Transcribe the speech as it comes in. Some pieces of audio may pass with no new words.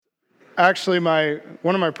actually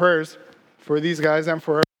one of my prayers for these guys and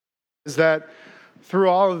for is that through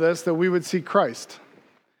all of this, that we would seek Christ,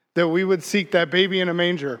 that we would seek that baby in a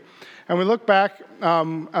manger. And we look back,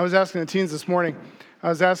 I was asking the teens this morning, I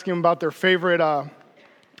was asking them about their favorite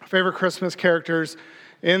Christmas characters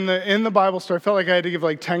in the Bible story. I felt like I had to give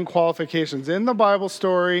like 10 qualifications. In the Bible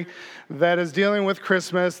story that is dealing with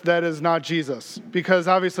Christmas, that is not Jesus. Because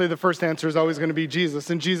obviously the first answer is always going to be Jesus,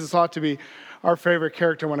 and Jesus ought to be our favorite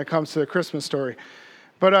character when it comes to the Christmas story.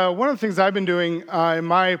 But one of the things I've been doing in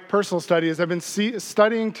my personal study is I've been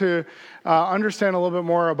studying to understand a little bit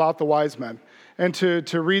more about the wise men, and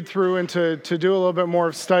to read through and to do a little bit more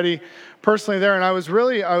of study personally there. And I was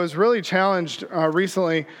really challenged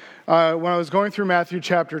recently when I was going through Matthew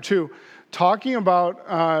chapter 2, talking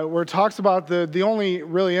about where it talks about the only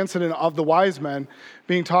really incident of the wise men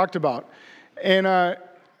being talked about. And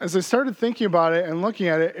as I started thinking about it and looking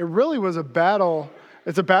at it, it really was a battle.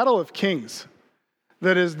 It's a battle of kings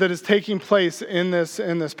that is taking place in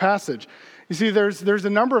this passage. You see, there's a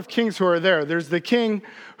number of kings who are there. There's the kings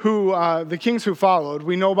who followed.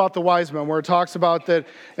 We know about the wise men, where it talks about that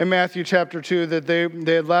in Matthew chapter 2, that they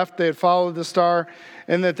had left, they had followed the star,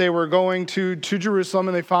 and that they were going to Jerusalem,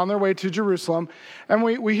 and they found their way to Jerusalem. And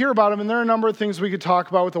we hear about them, and there are a number of things we could talk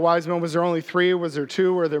about with the wise men. Was there only 3? Was there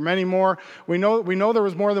 2? Were there many more? We know there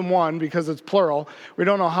was more than one because it's plural. We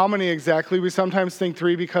don't know how many exactly. We sometimes think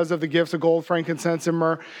 3 because of the gifts of gold, frankincense, and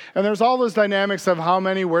myrrh. And there's all those dynamics of how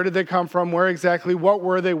many, where did they come from, where exactly, what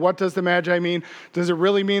were they, what does the Magi mean? Does it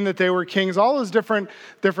really mean that they were kings? All those different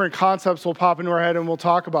concepts will pop into our head and we'll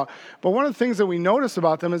talk about. But one of the things that we notice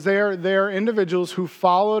about them is they are individuals who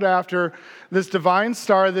followed after this divine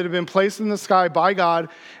star that had been placed in the sky by God,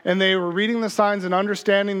 and they were reading the signs and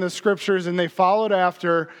understanding the scriptures, and they followed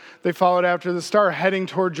after the star heading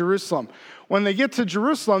toward Jerusalem. When they get to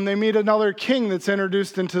Jerusalem, they meet another king that's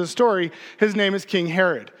introduced into the story. His name is King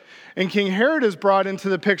Herod. And King Herod is brought into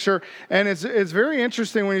the picture, and it's very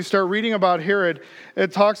interesting when you start reading about Herod.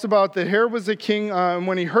 It talks about that Herod was a king.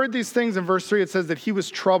 When he heard these things in verse 3, it says that he was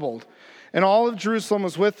troubled. And all of Jerusalem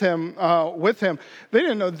was with him. They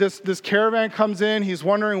didn't know this caravan comes in. He's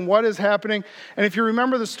wondering what is happening. And if you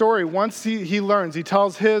remember the story, once he learns, he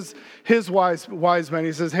tells his wise men,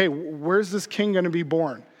 he says, hey, where's this king going to be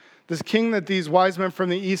born? This king that these wise men from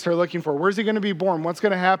the east are looking for. Where's he going to be born? What's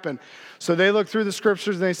going to happen? So they look through the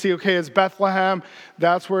scriptures and they see, okay, it's Bethlehem.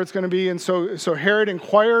 That's where it's going to be. And so Herod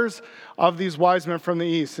inquires of these wise men from the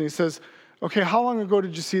east. And he says, okay, how long ago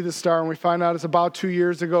did you see the star? And we find out it's about 2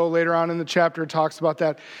 years ago. Later on in the chapter, it talks about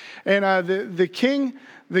that. And the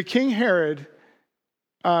king Herod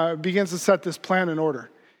begins to set this plan in order.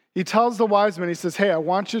 He tells the wise men, he says, hey, I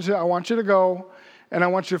want you to go, and I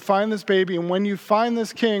want you to find this baby. And when you find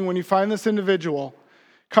this king, when you find this individual,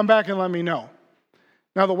 come back and let me know.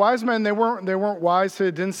 Now, the wise men, they weren't wise. So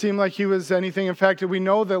it didn't seem like he was anything. In fact, we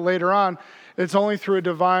know that later on, it's only through a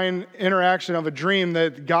divine interaction of a dream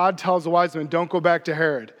that God tells the wise men, don't go back to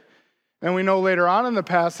Herod. And we know later on in the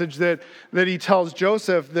passage that he tells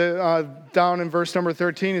Joseph, down in verse number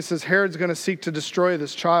 13, he says, Herod's going to seek to destroy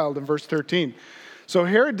this child in verse 13. So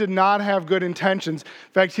Herod did not have good intentions.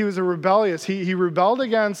 In fact, he was rebellious. He rebelled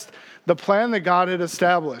against the plan that God had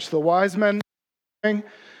established. The wise men,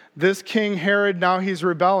 this king Herod, now he's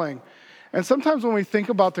rebelling. And sometimes when we think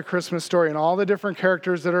about the Christmas story and all the different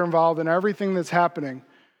characters that are involved and everything that's happening,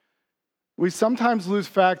 we sometimes lose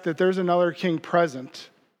fact that there's another king present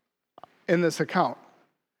in this account.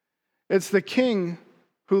 It's the king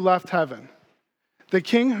who left heaven, the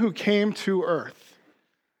king who came to earth.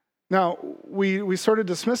 Now, we sort of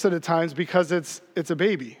dismiss it at times because it's a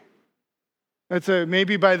baby. It's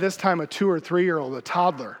maybe by this time a 2 or 3-year-old, a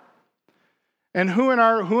toddler. And who in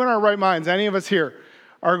our right minds, any of us here,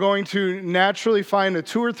 are going to naturally find a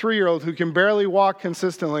 2 or 3-year-old who can barely walk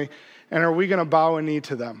consistently, and are we going to bow a knee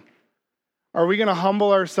to them? Are we going to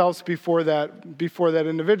humble ourselves before that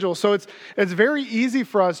individual? So it's very easy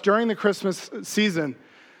for us during the Christmas season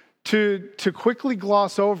to quickly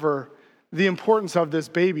gloss over the importance of this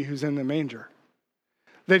baby who's in the manger.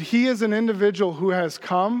 That he is an individual who has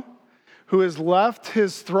come, who has left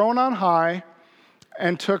his throne on high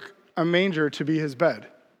and took a manger to be his bed.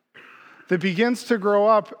 That begins to grow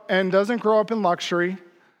up and doesn't grow up in luxury,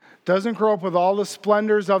 doesn't grow up with all the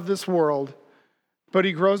splendors of this world, but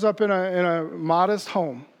he grows up in a modest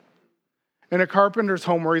home, in a carpenter's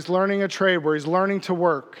home where he's learning a trade, where he's learning to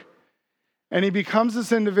work. And he becomes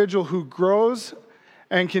this individual who grows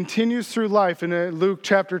and continues through life. And Luke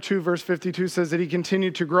chapter 2, verse 52 says that he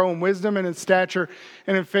continued to grow in wisdom and in stature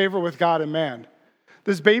and in favor with God and man.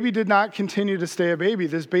 This baby did not continue to stay a baby.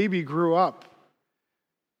 This baby grew up.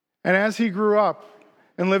 And as he grew up,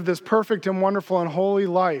 and live this perfect and wonderful and holy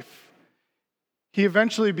life, he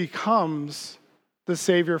eventually becomes the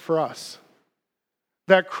Savior for us.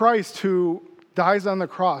 That Christ who dies on the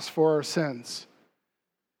cross for our sins.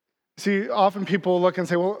 See, often people look and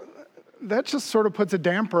say, well, that just sort of puts a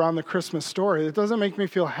damper on the Christmas story. It doesn't make me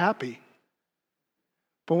feel happy.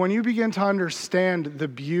 But when you begin to understand the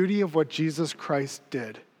beauty of what Jesus Christ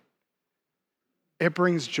did, it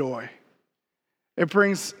brings joy. It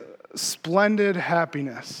brings splendid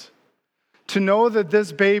happiness. To know that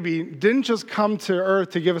this baby didn't just come to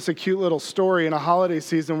earth to give us a cute little story in a holiday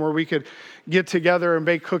season where we could get together and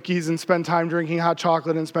bake cookies and spend time drinking hot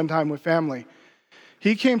chocolate and spend time with family.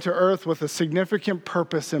 He came to earth with a significant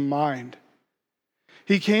purpose in mind.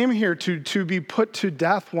 He came here to be put to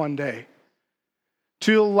death one day,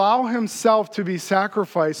 to allow himself to be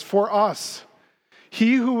sacrificed for us.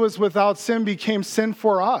 He who was without sin became sin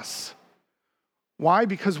for us. Why?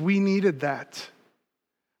 Because we needed that.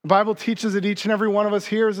 The Bible teaches that each and every one of us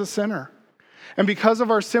here is a sinner. And because of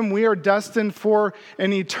our sin, we are destined for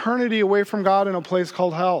an eternity away from God in a place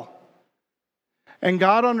called hell. And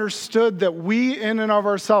God understood that we in and of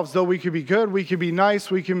ourselves, though we could be good, we could be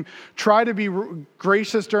nice, we can try to be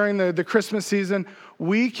gracious during the Christmas season,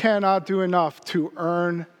 we cannot do enough to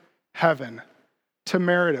earn heaven, to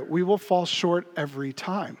merit it. We will fall short every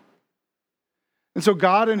time. And so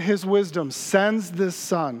God in his wisdom sends his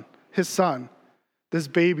son, this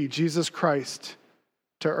baby, Jesus Christ,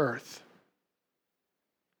 to earth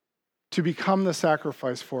to become the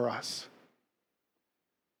sacrifice for us.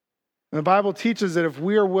 And the Bible teaches that if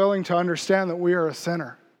we are willing to understand that we are a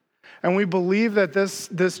sinner, and we believe that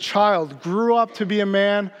this child grew up to be a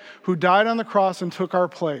man who died on the cross and took our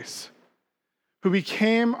place, who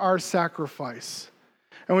became our sacrifice,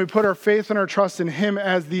 and we put our faith and our trust in him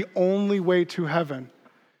as the only way to heaven,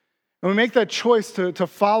 and we make that choice to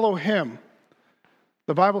follow him,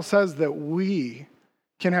 the Bible says that we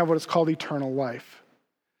can have what is called eternal life.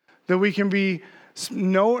 That we can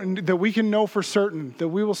know for certain that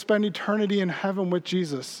we will spend eternity in heaven with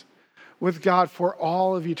Jesus, with God for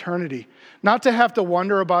all of eternity. Not to have to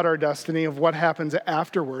wonder about our destiny of what happens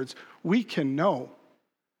afterwards. We can know.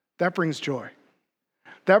 That brings joy.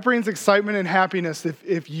 That brings excitement and happiness.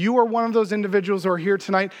 If you are one of those individuals who are here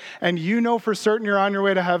tonight and you know for certain you're on your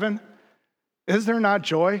way to heaven, is there not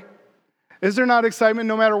joy? Is there not excitement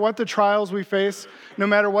no matter what the trials we face, no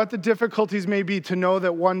matter what the difficulties may be, to know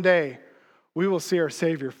that one day we will see our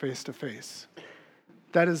Savior face to face?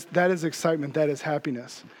 That is excitement, that is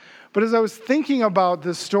happiness. But as I was thinking about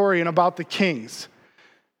this story and about the kings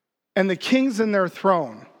and the kings in their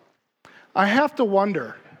throne, I have to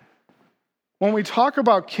wonder, when we talk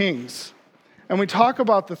about kings and we talk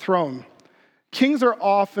about the throne, kings are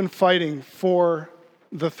often fighting for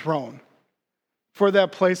the throne, for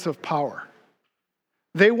that place of power.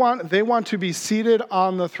 They want to be seated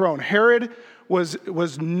on the throne. Herod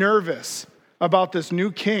was nervous about this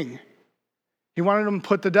new king. He wanted him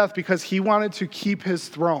put to death because he wanted to keep his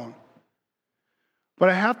throne. But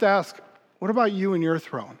I have to ask, what about you and your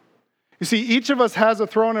throne? You see, each of us has a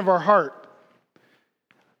throne of our heart.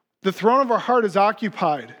 The throne of our heart is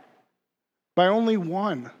occupied by only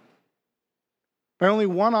one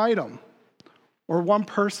item or one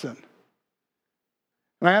person.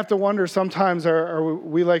 And I have to wonder sometimes, are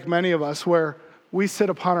we like many of us, where we sit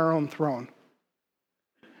upon our own throne?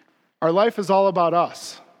 Our life is all about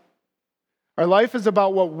us. Our life is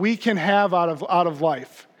about what we can have out of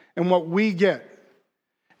life and what we get.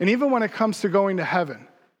 And even when it comes to going to heaven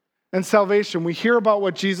and salvation, we hear about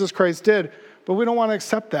what Jesus Christ did, but we don't want to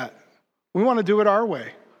accept that. We want to do it our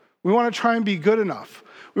way. We want to try and be good enough.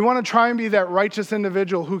 We want to try and be that righteous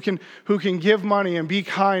individual who can give money and be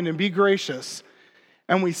kind and be gracious.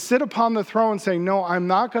 And we sit upon the throne saying, no, I'm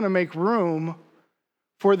not going to make room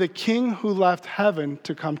for the king who left heaven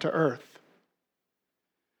to come to earth.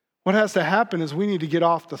 What has to happen is we need to get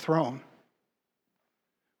off the throne.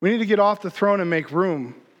 We need to get off the throne and make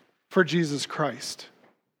room for Jesus Christ.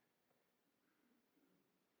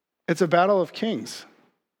 It's a battle of kings.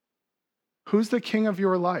 Who's the king of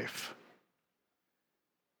your life?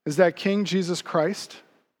 Is that King Jesus Christ?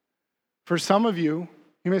 For some of you,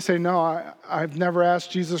 you may say, no, I've never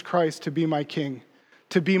asked Jesus Christ to be my king,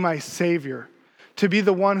 to be my savior, to be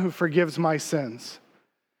the one who forgives my sins.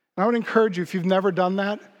 And I would encourage you, if you've never done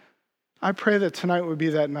that, I pray that tonight would be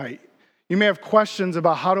that night. You may have questions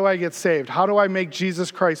about how do I get saved? How do I make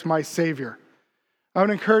Jesus Christ my savior? I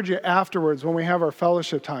would encourage you afterwards when we have our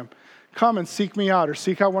fellowship time, come and seek me out or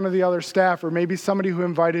seek out one of the other staff or maybe somebody who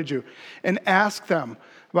invited you and ask them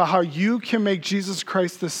about how you can make Jesus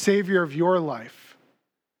Christ the savior of your life.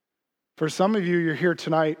 For some of you, you're here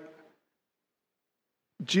tonight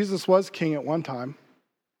Jesus was king at one time,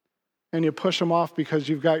 and you push him off because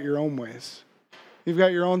you've got your own ways. You've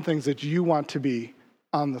got your own things that you want to be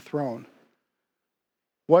on the throne.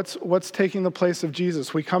 What's taking the place of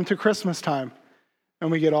Jesus? We come to Christmas time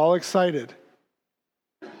and we get all excited.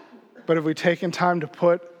 But have we taken time to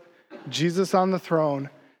put Jesus on the throne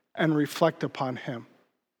and reflect upon him?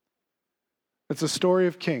 It's a story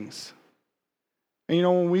of kings. And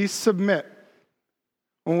when we submit,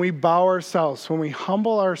 when we bow ourselves, when we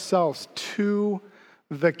humble ourselves to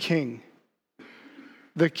the King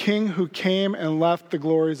who came and left the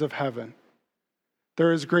glories of heaven,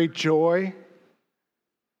 there is great joy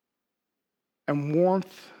and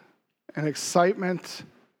warmth and excitement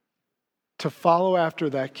to follow after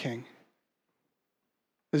that King.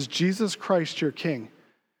 Is Jesus Christ your King?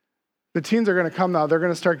 The teens are going to come now. They're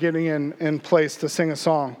going to start getting in place to sing a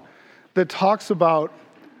song that talks about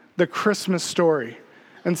the Christmas story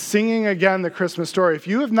and singing again the Christmas story. If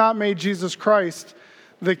you have not made Jesus Christ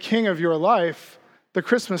the King of your life, the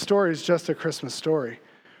Christmas story is just a Christmas story.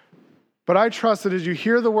 But I trust that as you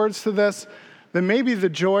hear the words to this, that maybe the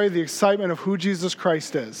joy, the excitement of who Jesus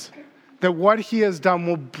Christ is, that what he has done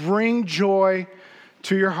will bring joy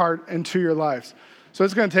to your heart and to your lives. So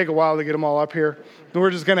it's going to take a while to get them all up here.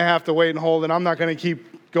 We're just going to have to wait and hold, and I'm not going to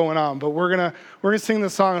keep going on. But we're going to sing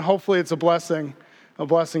this song, and hopefully it's a blessing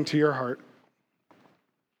to your heart.